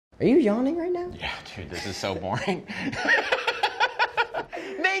Are you yawning right now? Yeah, dude, this is so boring.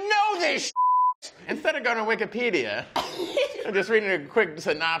 They know this shit. Instead of going to Wikipedia and just reading a quick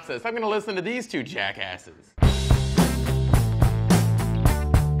synopsis, I'm going to listen to these two jackasses.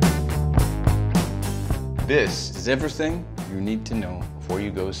 This is everything you need to know before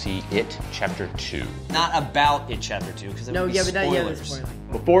you go see It Chapter 2. Not about It Chapter 2, because it would be spoilers.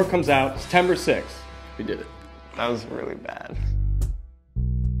 Before it comes out, September 6th. We did it. That was really bad.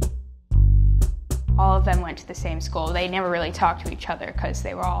 All of them went to the same school. They never really talked to each other because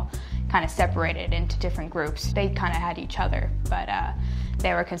they were all kind of separated into different groups. They kind of had each other, but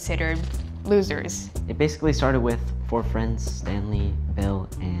they were considered losers. It basically started with 4 friends, Stanley, Bill,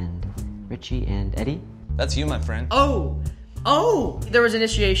 and Richie, and Eddie. That's you, my friend. Oh! There was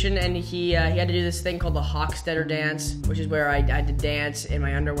initiation, and he had to do this thing called the Hochstetter dance, which is where I had to dance in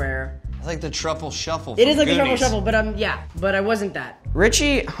my underwear. It's like the Truffle Shuffle. It is like the Truffle Shuffle, but but I wasn't that.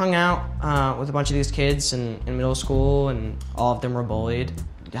 Richie hung out with a bunch of these kids in middle school, and all of them were bullied.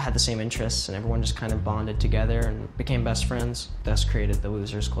 Had the same interests, and everyone just kind of bonded together and became best friends. Thus created the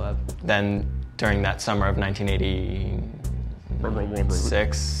Losers Club. Then, during that summer of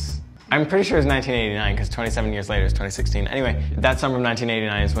 1986, I'm pretty sure it was 1989 because 27 years later is 2016. Anyway, that summer of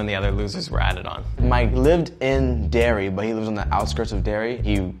 1989 is when the other losers were added on. Mike lived in Derry, but he lives on the outskirts of Derry.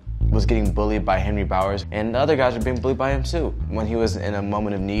 He was getting bullied by Henry Bowers, and the other guys were being bullied by him too. When he was in a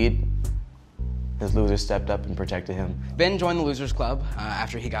moment of need, his losers stepped up and protected him. Ben joined the Losers Club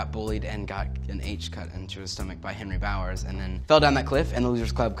after he got bullied and got an H cut into his stomach by Henry Bowers, and then fell down that cliff, and the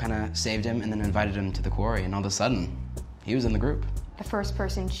Losers Club kind of saved him and then invited him to the quarry, and all of a sudden, he was in the group. The first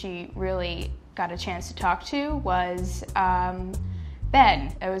person she really got a chance to talk to was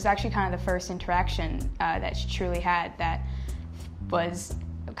Ben. It was actually kind of the first interaction that she truly had that was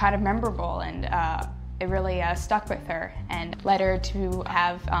kind of memorable, and it really stuck with her and led her to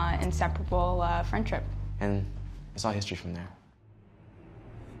have inseparable friendship. And it's all history from there.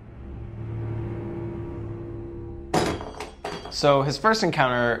 So his first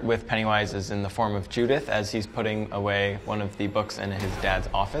encounter with Pennywise is in the form of Judith as he's putting away one of the books in his dad's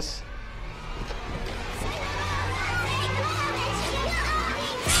office.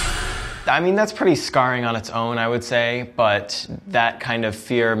 I mean, that's pretty scarring on its own, I would say, but that kind of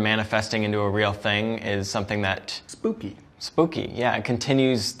fear manifesting into a real thing is something that... Spooky. Spooky, yeah. It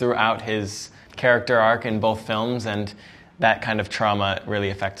continues throughout his character arc in both films, and that kind of trauma really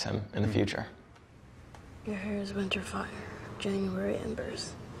affects him in the future. Your hair is winter fire, January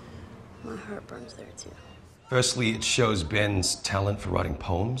embers. My heart burns there too. Firstly, it shows Ben's talent for writing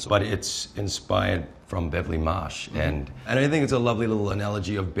poems, but it's inspired from Beverly Marsh. And I think it's a lovely little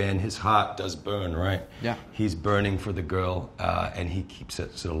analogy of Ben. His heart does burn, right? Yeah. He's burning for the girl, and he keeps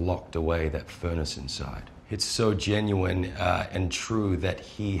it sort of locked away, that furnace inside. It's so genuine and true that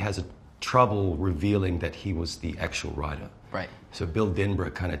he has trouble revealing that he was the actual writer. Right. So Bill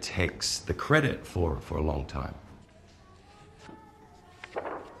Denborough kind of takes the credit for a long time.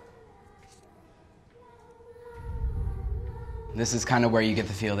 This is kind of where you get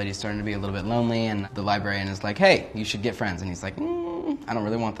the feel that he's starting to be a little bit lonely, and the librarian is like, hey, you should get friends. And he's like, I don't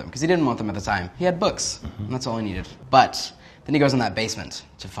really want them. Because he didn't want them at the time. He had books, and that's all he needed. But then he goes in that basement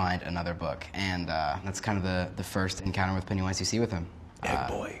to find another book, and that's kind of the first encounter with Pennywise you see with him. Egg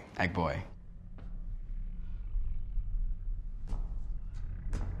Boy. Egg Boy.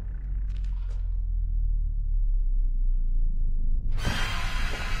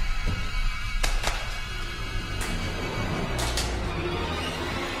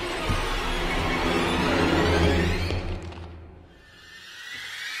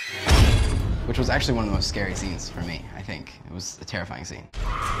 Which was actually one of the most scary scenes for me, I think. It was a terrifying scene.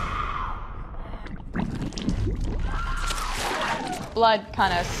 Blood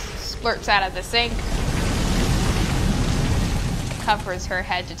kind of splurts out of the sink, covers her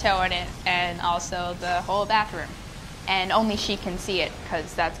head to toe in it, and also the whole bathroom. And only she can see it,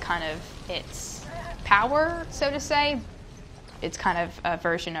 because that's kind of its power, so to say. It's kind of a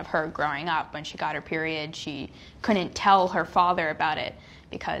version of her growing up. When she got her period, she couldn't tell her father about it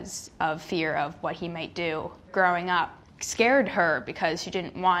because of fear of what he might do. Growing up scared her because she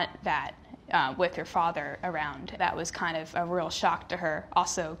didn't want that with her father around. That was kind of a real shock to her,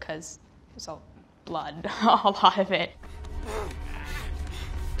 also because there's all blood, a lot of it.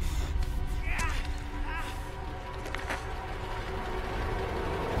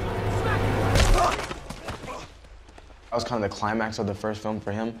 That was kind of the climax of the first film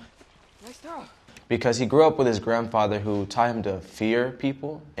for him. Nice throw. Because he grew up with his grandfather who taught him to fear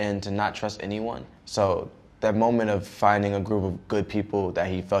people and to not trust anyone. So That moment of finding a group of good people that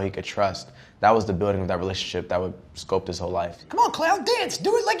he felt he could trust, that was the building of that relationship that would scope his whole life. Come on, Cloud, dance.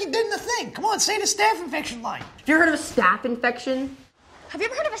 Do it like you did in the thing. Come on, say the staph infection line. Have you ever heard of a staph infection? Have you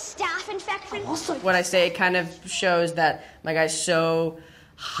ever heard of a staph infection? When I say it kind of shows that my guy's so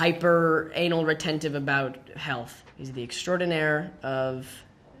hyper anal retentive about health. He's the extraordinaire of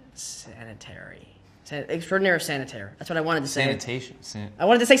sanitary. Extraordinaire of sanitaire. That's what I wanted to say. Sanitation. I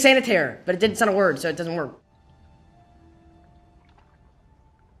wanted to say sanitaire, but it didn't sound a word, so it doesn't work.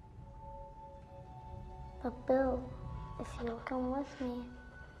 But Bill, if you'll come with me,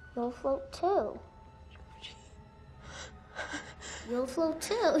 you'll float too. You'll float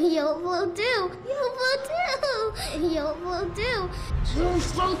too. You'll float too. You'll float too. You'll float too. You'll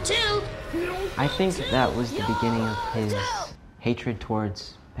float too. I think that was the beginning of his hatred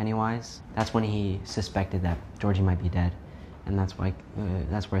towards Pennywise. That's when he suspected that Georgie might be dead, and that's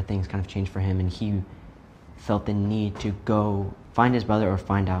where things kind of changed for him, and he felt the need to go find his brother or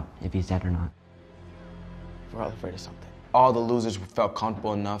find out if he's dead or not. We're all afraid of something. All the losers felt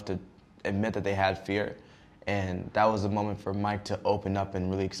comfortable enough to admit that they had fear, and that was the moment for Mike to open up and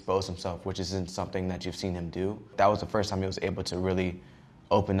really expose himself, which isn't something that you've seen him do. That was the first time he was able to really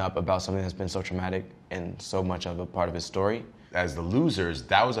open up about something that's been so traumatic and so much of a part of his story. As the losers,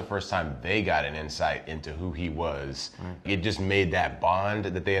 that was the first time they got an insight into who he was. Right. It just made that bond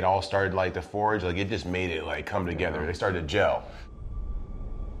that they had all started like to forge, like it just made it like come together. They started to gel.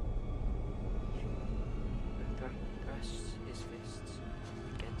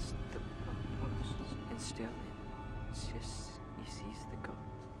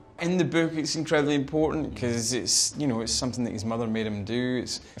 In the book, it's incredibly important because it's, you know, it's something that his mother made him do.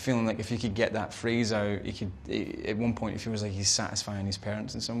 It's feeling like if he could get that phrase out, he could. At one point, it feels like he's satisfying his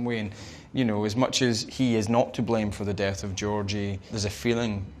parents in some way. And you know, as much as he is not to blame for the death of Georgie, there's a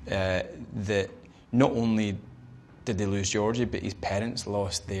feeling that not only did they lose Georgie, but his parents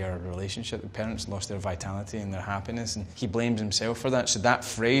lost their relationship. The parents lost their vitality and their happiness, and he blames himself for that. So that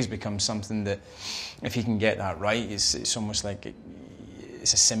phrase becomes something that, if he can get that right, it's almost like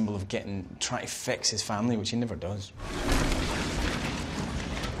it's a symbol of trying to fix his family, which he never does.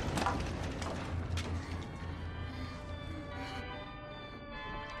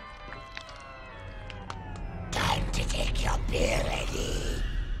 Time to take your beer, Eddie.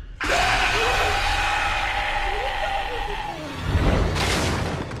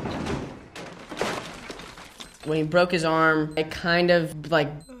 When he broke his arm, it kind of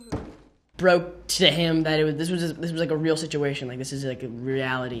like broke to him that this was like a real situation. Like, this is like a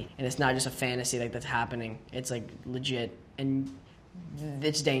reality, and it's not just a fantasy like that's happening. It's like legit, and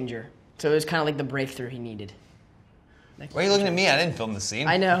it's danger. So it was kind of like the breakthrough he needed. Why are you looking at me? I didn't film the scene.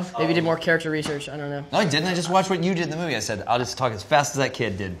 I know. Maybe you did more character research. I don't know. No, I didn't. I just watched what you did in the movie. I said, I'll just talk as fast as that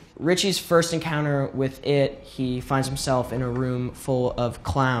kid did. Richie's first encounter with it, he finds himself in a room full of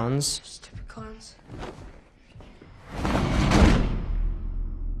clowns. Stupid clowns.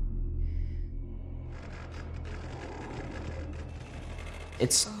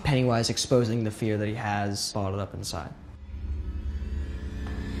 It's Pennywise exposing the fear that he has bottled up inside.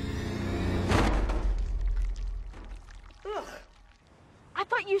 Ugh. I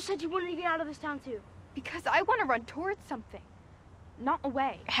thought you said you wanted to get out of this town too. Because I want to run towards something, not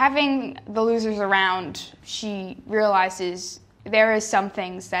away. Having the losers around, she realizes there is some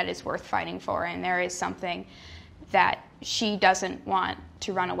things that is worth fighting for, and there is something that she doesn't want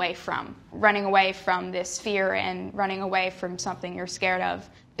to run away from. Running away from this fear and running away from something you're scared of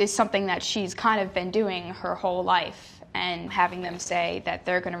is something that she's kind of been doing her whole life. And having them say that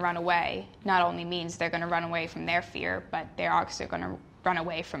they're going to run away not only means they're going to run away from their fear, but they're also going to run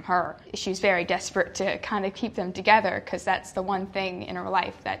away from her. She's very desperate to kind of keep them together because that's the one thing in her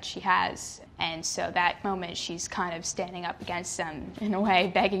life that she has. And so that moment, she's kind of standing up against them in a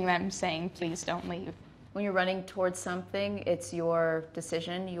way, begging them, saying, please don't leave. When you're running towards something, it's your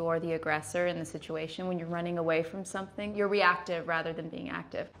decision. You're the aggressor in the situation. When you're running away from something, you're reactive rather than being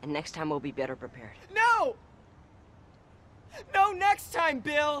active. And next time we'll be better prepared. No! No, next time,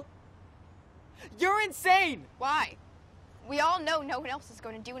 Bill! You're insane! Why? We all know no one else is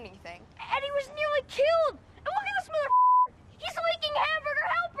going to do anything. Eddie was nearly killed! And look at this mother. He's leaking hamburger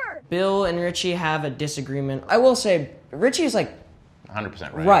helper! Bill and Richie have a disagreement. I will say, Richie's like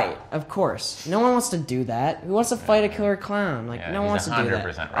 100% right. Right, of course. No one wants to do that. Who wants to fight a killer clown? Like, no one wants to do that.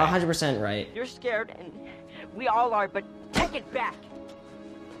 100% right. 100% right. You're scared, and we all are, but take it back.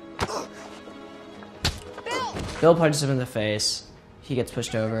 Bill punches him in the face. He gets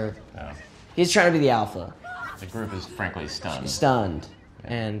pushed over. Oh. He's trying to be the alpha. The group is frankly stunned. Stunned.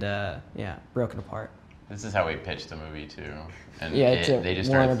 And, yeah, broken apart. This is how we pitched the movie too, and Yeah, they just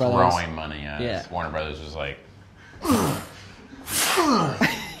started Warner Brothers. throwing money at us. Warner Brothers was like,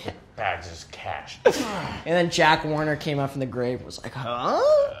 bags is cash. And then Jack Warner came up from the grave and was like, huh?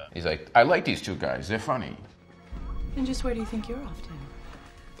 He's like, I like these two guys. They're funny. And just where do you think you're off to?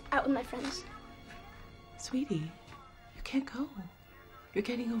 Out with my friends. Sweetie, you can't go. You're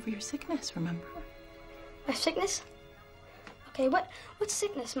getting over your sickness, remember? My sickness? Okay, what's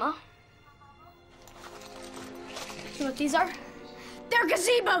sickness, Ma? You know what these are? They're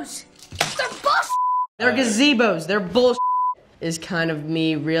gazebos! They're bullshit! They're gazebos. They're bullshit. Is kind of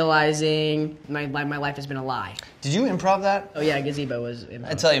me realizing my life has been a lie. Did you improv that? Oh yeah, gazebo was improv.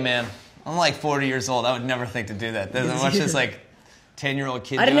 I tell you, man, I'm like 40 years old. I would never think to do that. There's a bunch of this like 10-year-old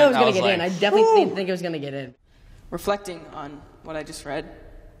kid. I didn't know it was gonna get in. I definitely didn't think it was gonna get in. Reflecting on what I just read,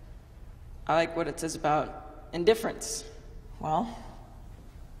 I like what it says about indifference. Well,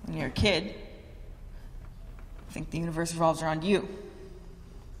 when you're a kid, I think the universe revolves around you.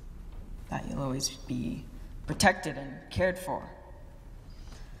 That you'll always be protected and cared for.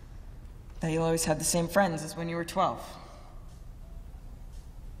 That you'll always have the same friends as when you were 12.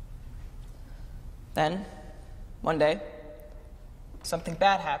 Then, one day, something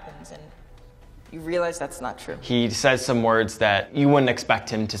bad happens and you realize that's not true. He says some words that you wouldn't expect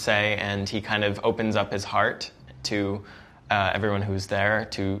him to say, and he kind of opens up his heart to everyone who's there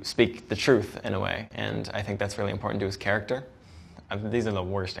to speak the truth in a way. And I think that's really important to his character. These are the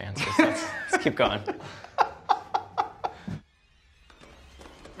worst answers. Let's keep going.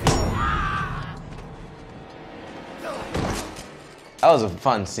 That was a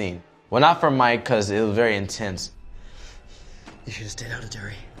fun scene. Well, not for Mike, because it was very intense. You should have stayed out of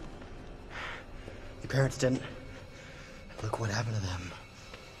Derry. Your parents didn't. Look what happened to them.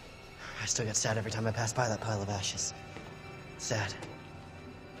 I still get sad every time I pass by that pile of ashes. Sad.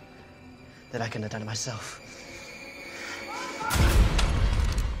 That I couldn't have done it myself.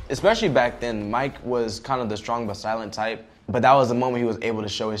 Especially back then, Mike was kind of the strong but silent type. But that was the moment he was able to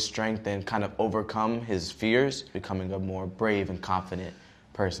show his strength and kind of overcome his fears. Becoming a more brave and confident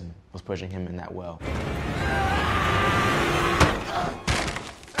person was pushing him in that well.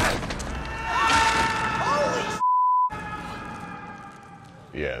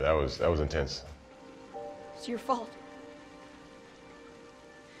 Yeah, that was intense. It's your fault.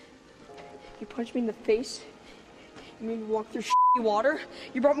 You punched me in the face. You made me walk through water.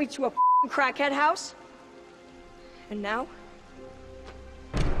 You brought me to a crackhead house. And now,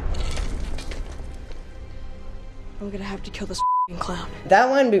 I'm gonna have to kill this clown. That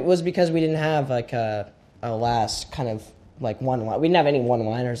line was because we didn't have like a last kind of like one line. We didn't have any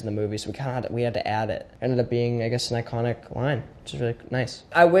one-liners in the movie, so we had to add it. It ended up being, I guess, an iconic line, which is really nice.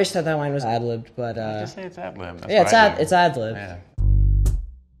 I wish that line was ad-libbed, but Just say it's ad-lib. yeah, it's ad-lib. Yeah.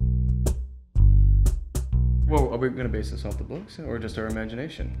 Well, are we going to base this off the books or just our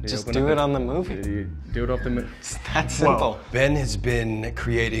imagination? Just do it on the movie. You do it off the movie. It's that simple. Well, Ben has been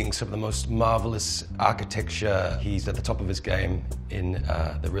creating some of the most marvelous architecture. He's at the top of his game in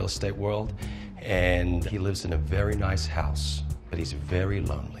the real estate world, and he lives in a very nice house, but he's very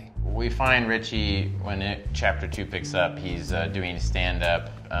lonely. We find Richie, when chapter 2 picks up, he's doing stand-up,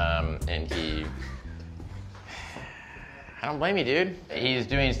 and he... I don't blame you, dude. He's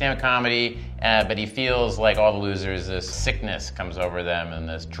doing stand-up comedy, but he feels like all the losers, this sickness comes over them and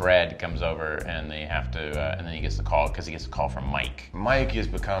this dread comes over, and they have to, and then he gets the call, because he gets a call from Mike. Mike has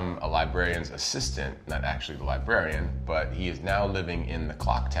become a librarian's assistant, not actually the librarian, but he is now living in the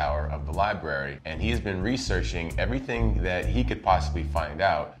clock tower of the library, and he's been researching everything that he could possibly find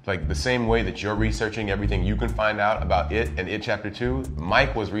out. Like the same way that you're researching everything you can find out about it and It Chapter 2,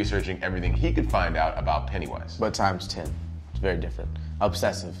 Mike was researching everything he could find out about Pennywise. But times 10. Very different.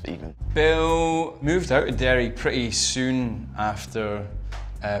 Obsessive, even. Bill moved out of Derry pretty soon after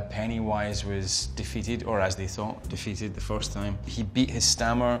Pennywise was defeated, or as they thought, defeated the first time. He beat his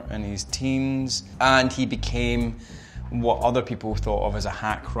stammer in his teens, and he became what other people thought of as a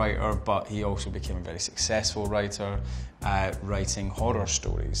hack writer, but he also became a very successful writer, writing horror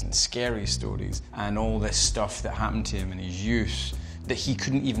stories and scary stories, and all this stuff that happened to him in his youth that he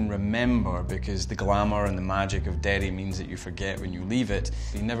couldn't even remember, because the glamour and the magic of Derry means that you forget when you leave it.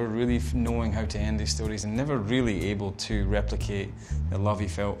 He never really knowing how to end his stories, and never really able to replicate the love he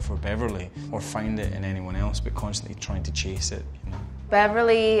felt for Beverly or find it in anyone else, but constantly trying to chase it. You know?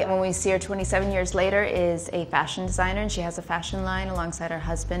 Beverly, when we see her 27 years later, is a fashion designer, and she has a fashion line alongside her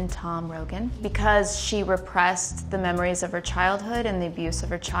husband, Tom Rogan. Because she repressed the memories of her childhood and the abuse of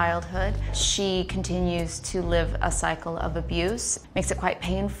her childhood, she continues to live a cycle of abuse. Makes it quite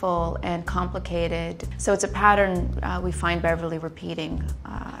painful and complicated. So it's a pattern we find Beverly repeating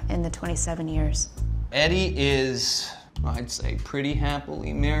in the 27 years. Eddie is, I'd say, pretty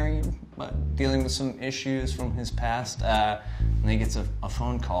happily married, but dealing with some issues from his past. And he gets a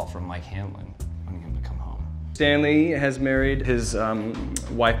phone call from Mike Hamlin wanting him to come home. Stanley has married his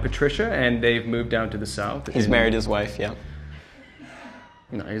wife Patricia, and they've moved down to the south. He's married his wife, yeah.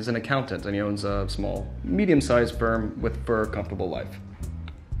 You know, he's an accountant, and he owns a small, medium-sized firm for a comfortable life.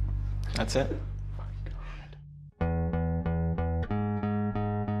 That's it.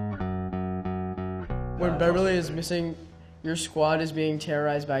 When Beverly is missing, your squad is being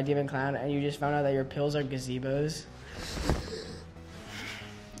terrorized by a demon clown, and you just found out that your pills are gazebos.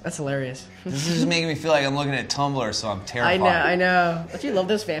 That's hilarious. This is just making me feel like I'm looking at Tumblr, so I'm terrified. I know. Don't you love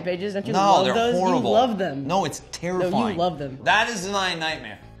those fan pages? Don't you No, love they're those? horrible. You love them. No, it's terrifying. No, you love them. That is my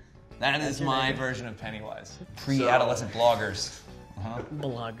nightmare. That That's is your my nightmare. version of Pennywise. Pre-adolescent bloggers.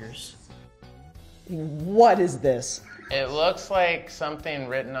 Bloggers. What is this? It looks like something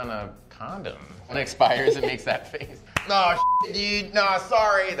written on a condom. When it expires, it makes that face. No, dude. No,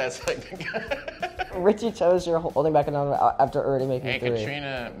 sorry. That's like. Richie chose you're holding back another after already making Hey, 3.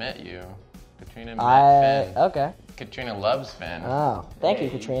 Katrina met you. Katrina met Finn. Okay. Katrina loves Finn. Oh, thank you,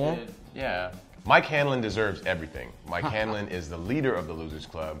 Katrina. Yeah. Mike Hanlon deserves everything. Mike Hanlon is the leader of the Losers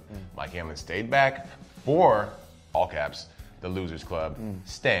Club. Mike Hanlon stayed back for, all caps, the Losers Club.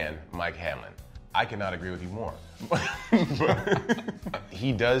 Stan Mike Hanlon. I cannot agree with you more.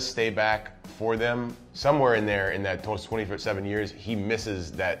 He does stay back for them. Somewhere in there, in that 27 years, he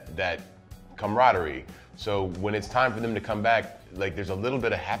misses that camaraderie. So when it's time for them to come back, like there's a little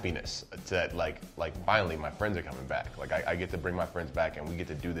bit of happiness that like finally my friends are coming back. Like I get to bring my friends back and we get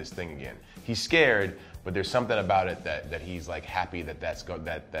to do this thing again. He's scared, but there's something about it that he's like happy that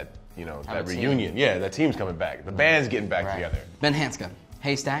you know, that reunion. Yeah, that team's coming back. The band's getting back together. Ben Hanska,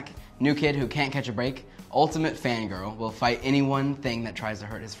 Haystack, new kid who can't catch a break, ultimate fangirl, will fight any one thing that tries to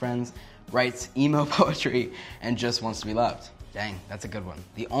hurt his friends, writes emo poetry, and just wants to be loved. Dang, that's a good one.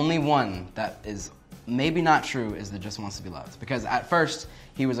 The only one that is maybe not true is the just wants to be loved. Because at first,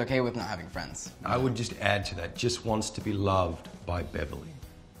 he was okay with not having friends. I would just add to that, just wants to be loved by Beverly.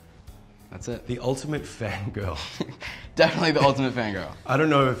 That's it. The ultimate fangirl. Definitely the ultimate fangirl. I don't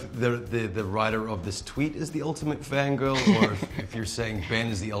know if the writer of this tweet is the ultimate fangirl or if you're saying Ben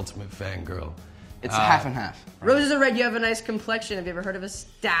is the ultimate fangirl. It's half and half. Roses are red, you have a nice complexion. Have you ever heard of a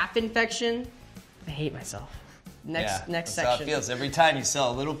staph infection? I hate myself. Next That's section. how it feels. Every time you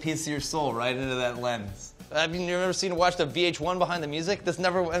sell a little piece of your soul right into that lens. Have you ever seen or watched a VH1 behind the music? This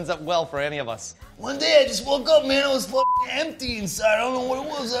never ends up well for any of us. One day I just woke up, man, it was fucking empty inside. I don't know what it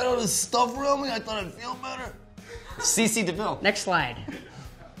was. I had all this stuff around me. I thought I'd feel better. CC DeVille. Next slide.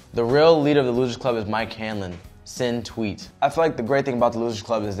 The real leader of the Losers Club is Mike Hanlon. Sin tweet. I feel like the great thing about the Losers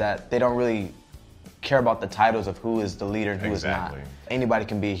Club is that they don't really care about the titles of who is the leader and who is not. Anybody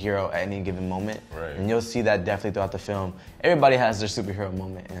can be a hero at any given moment. Right. And you'll see that definitely throughout the film. Everybody has their superhero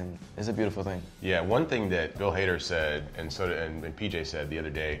moment, and it's a beautiful thing. Yeah, one thing that Bill Hader said, and PJ said the other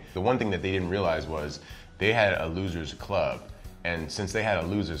day, the one thing that they didn't realize was they had a Losers Club. And since they had a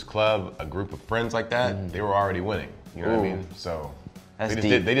Losers Club, a group of friends like that, they were already winning. You know what I mean? So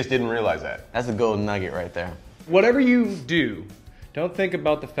they just didn't realize that. That's a golden nugget right there. Whatever you do, don't think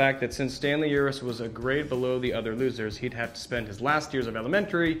about the fact that since Stanley Uris was a grade below the other losers, he'd have to spend his last years of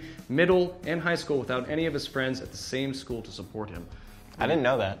elementary, middle, and high school without any of his friends at the same school to support him. I didn't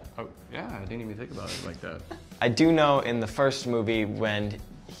know that. Oh, yeah, I didn't even think about it like that. I do know in the first movie when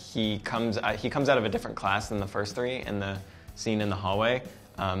he comes out of a different class than the first three in the scene in the hallway.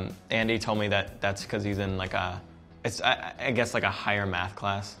 Andy told me that that's because he's in like I guess like a higher math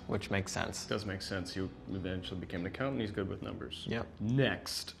class, which makes sense. Does make sense. You eventually became an accountant. He's good with numbers. Yep.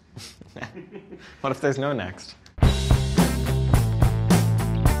 Next. What if there's no next?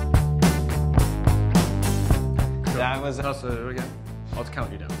 That was again. I'll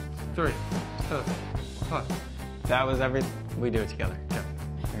count you down. 3, 2, 1. That was we do it together. Okay.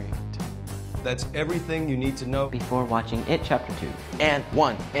 3, 2. That's everything you need to know before watching It Chapter 2. And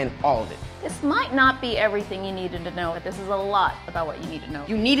 1 and all of it. This might not be everything you needed to know, but this is a lot about what you need to know.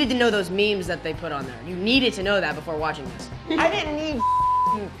 You needed to know those memes that they put on there. You needed to know that before watching this. I didn't need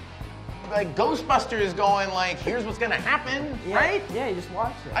like Ghostbusters going like, here's what's gonna happen, right? Yeah, you just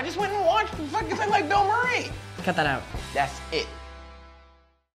watched it. I just went and watched the fucking thing like Bill Murray. Cut that out. That's it.